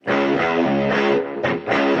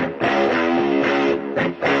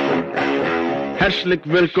Herzlich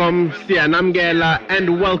willkommen, Sianamgela,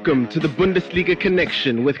 and welcome to the Bundesliga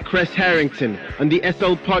Connection with Kres Harrington on the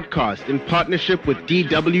SL Podcast in partnership with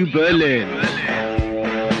DW Berlin.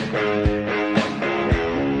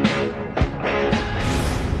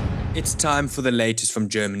 It's time for the latest from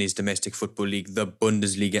Germany's domestic football league, the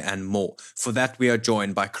Bundesliga, and more. For that, we are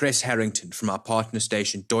joined by Kres Harrington from our partner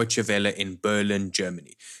station Deutsche Welle in Berlin,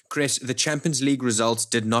 Germany. Kres, the Champions League results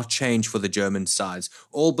did not change for the German sides.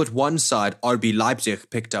 All but one side, RB Leipzig,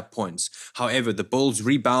 picked up points. However, the Bulls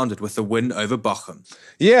rebounded with a win over Bochum.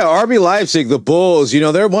 Yeah, RB Leipzig, the Bulls,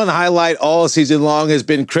 their one highlight all season long has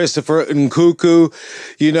been Christopher Nkunku.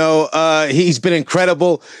 He's been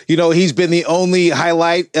incredible. He's been the only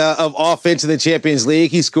highlight of offense in the Champions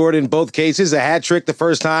League. He scored in both cases, a hat trick the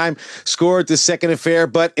first time, scored the second affair,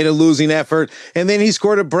 but in a losing effort. And then he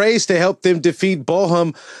scored a brace to help them defeat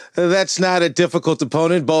Bochum. That's not a difficult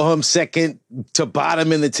opponent. Bochum second to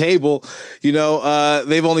bottom in the table.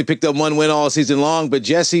 They've only picked up one win all season long, but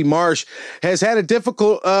Jesse Marsch has had a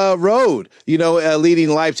difficult road, leading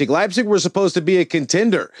Leipzig. Leipzig were supposed to be a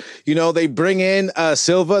contender. They bring in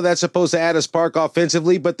Silva. That's supposed to add a spark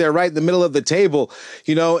offensively, but they're right in the middle of the table,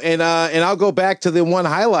 and I'll go back to the one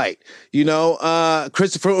highlight,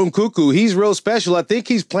 Christopher Nkunku. He's real special. I think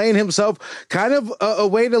he's playing himself kind of a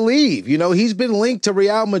way to leave. He's been linked to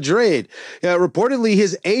Real Madrid. Reportedly,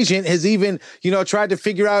 his agent has even, tried to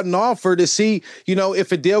figure out an offer to see,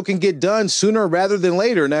 if a deal can get done sooner rather than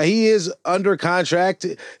later. Now, he is under contract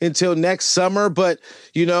until next summer, but,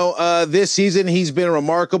 this season he's been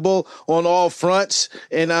remarkable on all fronts.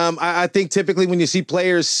 And I think typically when you see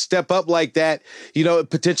players step up like that,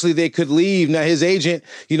 potentially they could leave. Now, his agent,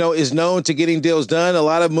 is known to getting deals done. A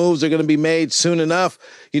lot of moves are going to be made soon enough,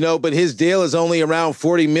 but his deal is only around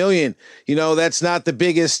 40 million. That's not the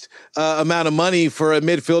biggest amount of money for a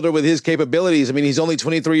midfielder with his capabilities. I mean, he's only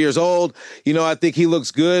 23 years old. I think he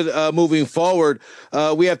looks good moving forward.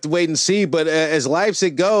 We have to wait and see. But as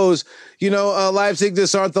Leipzig goes, Leipzig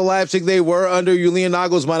just aren't the Leipzig they were under Julian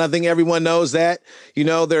Nagelsmann. I think everyone knows that.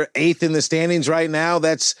 They're eighth in the standings right now.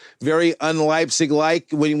 That's very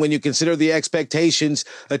un-Leipzig-like when you consider the expectations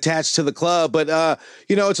attached to the club. But,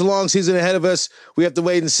 it's a long season ahead of us. We have to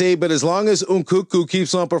wait and see. But as long as Nkunku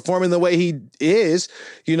keeps on performing the way he is,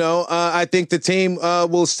 I think the team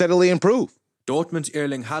will steadily improve. Dortmund's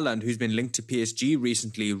Erling Haaland, who's been linked to PSG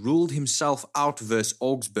recently, ruled himself out versus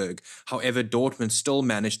Augsburg. However, Dortmund still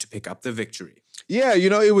managed to pick up the victory. Yeah,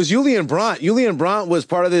 it was Julian Brandt. Julian Brandt was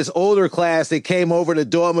part of this older class that came over to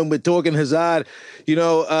Dortmund with Torgan Hazard,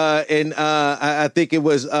 and I think it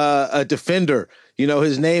was a defender.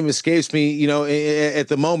 His name escapes me, at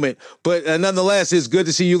the moment. But nonetheless, it's good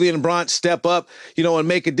to see Julian Brandt step up, and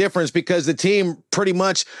make a difference because the team pretty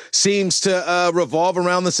much seems to revolve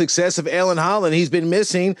around the success of Erling Haaland. He's been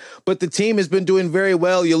missing, but the team has been doing very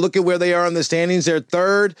well. You look at where they are in the standings. They're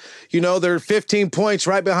third. They're 15 points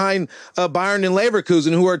right behind Bayern and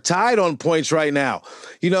Leverkusen, who are tied on points right now.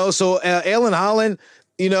 So Erling Haaland,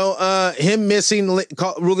 him missing,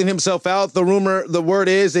 ruling himself out. The word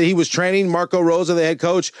is that he was training. Marco Rosa, the head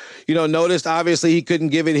coach, noticed obviously he couldn't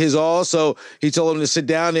give it his all. So he told him to sit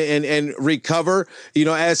down and recover,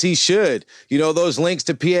 as he should. Those links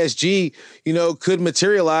to PSG, could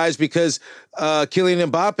materialize because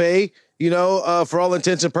Kylian Mbappe, for all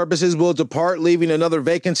intents and purposes, will depart, leaving another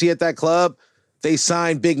vacancy at that club. They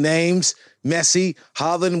signed big names. Messi,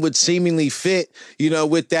 Haaland would seemingly fit,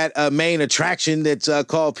 with that main attraction that's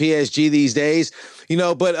called PSG these days.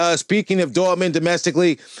 But speaking of Dortmund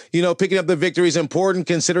domestically, picking up the victory is important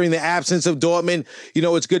considering the absence of Dortmund.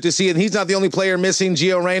 It's good to see. And he's not the only player missing.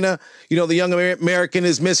 Gio Reyna, the young American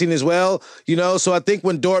is missing as well. So I think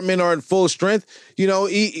when Dortmund are in full strength,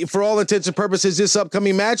 for all intents and purposes, this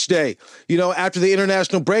upcoming match day, after the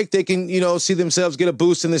international break, they can, see themselves get a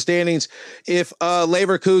boost in the standings if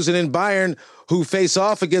Leverkusen and Bayern, who face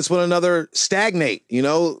off against one another, stagnate,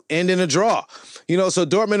 end in a draw. So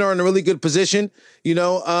Dortmund are in a really good position,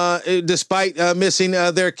 despite missing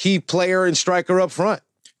their key player and striker up front.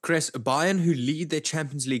 Kres, Bayern, who lead their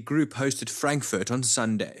Champions League group, hosted Frankfurt on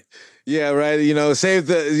Sunday. Yeah, right. Save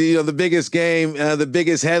the biggest game, the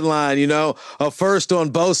biggest headline, a first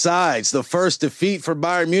on both sides, the first defeat for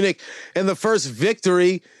Bayern Munich and the first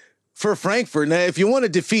victory for Frankfurt. Now, if you want to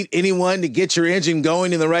defeat anyone to get your engine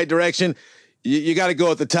going in the right direction, you got to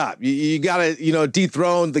go at the top. You got to,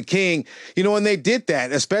 dethrone the king, and they did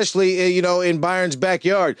that, especially, in Bayern's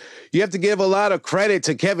backyard. You have to give a lot of credit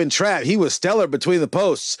to Kevin Trapp. He was stellar between the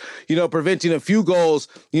posts, preventing a few goals,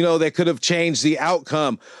 that could have changed the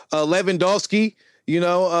outcome. Lewandowski,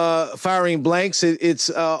 firing blanks. It's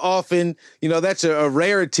often, that's a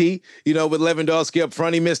rarity, with Lewandowski up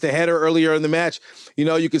front. He missed a header earlier in the match.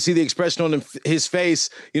 You can see the expression on his face.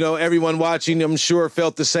 Everyone watching, I'm sure,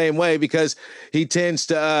 felt the same way because he tends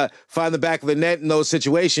to find the back of the net in those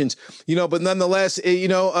situations. But nonetheless,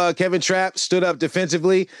 Kevin Trapp stood up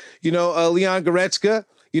defensively. Leon Goretzka,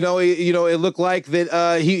 it looked like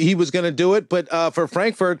that he was going to do it. But for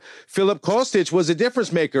Frankfurt, Philip Kostic was a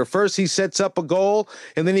difference maker. First, he sets up a goal,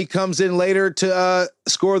 and then he comes in later to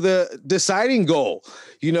score the deciding goal.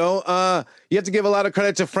 You have to give a lot of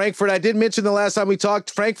credit to Frankfurt. I did mention the last time we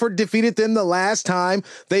talked, Frankfurt defeated them the last time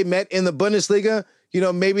they met in the Bundesliga.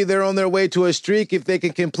 Maybe they're on their way to a streak if they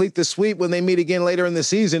can complete the sweep when they meet again later in the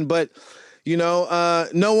season. But no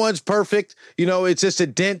one's perfect. It's just a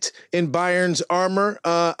dent in Bayern's armor.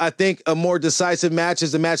 I think a more decisive match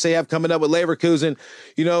is the match they have coming up with Leverkusen,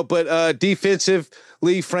 but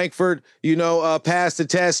defensively, Frankfurt, passed the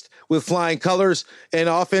test with flying colors. And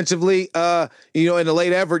offensively, in the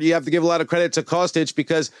late effort, you have to give a lot of credit to Kostic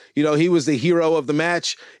because, he was the hero of the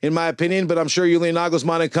match, in my opinion. But I'm sure Julian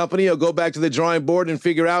Nagelsmann and company will go back to the drawing board and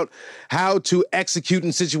figure out how to execute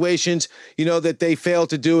in situations, that they failed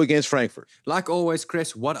to do against Frankfurt. Like always,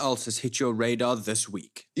 Chris, what else has hit your radar this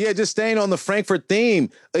week? Yeah, just staying on the Frankfurt theme,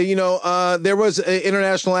 there was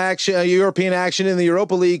international action, European action in the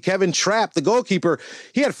Europa League. Kevin Trapp, the goalkeeper,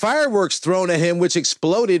 he had fireworks thrown at him, which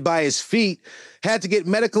exploded by his feet, had to get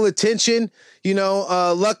medical attention.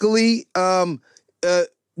 Luckily,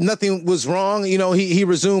 nothing was wrong. He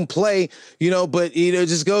resumed play, but, it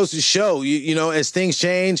just goes to show, as things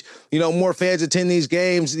change, more fans attend these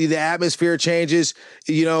games, the atmosphere changes,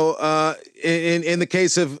 in the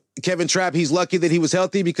case of Kevin Trapp, he's lucky that he was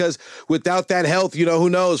healthy because without that health, who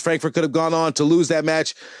knows, Frankfurt could have gone on to lose that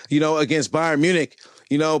match, against Bayern Munich,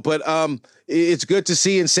 but it's good to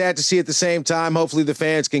see and sad to see at the same time. Hopefully the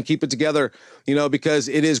fans can keep it together, because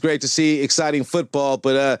it is great to see exciting football,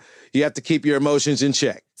 but you have to keep your emotions in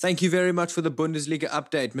check. Thank you very much for the Bundesliga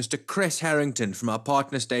update, Mr. Kres Harrington from our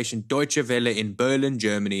partner station Deutsche Welle in Berlin,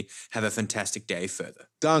 Germany. Have a fantastic day further.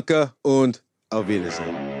 Danke und auf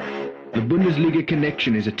Wiedersehen. The Bundesliga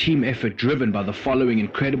Connection is a team effort driven by the following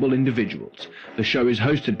incredible individuals. The show is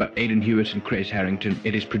hosted by Aidan Hewitt and Kres Harrington.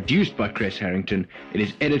 It is produced by Kres Harrington. It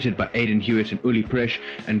is edited by Aidan Hewitt and Uli Presch,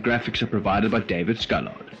 and graphics are provided by David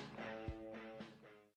Scullard.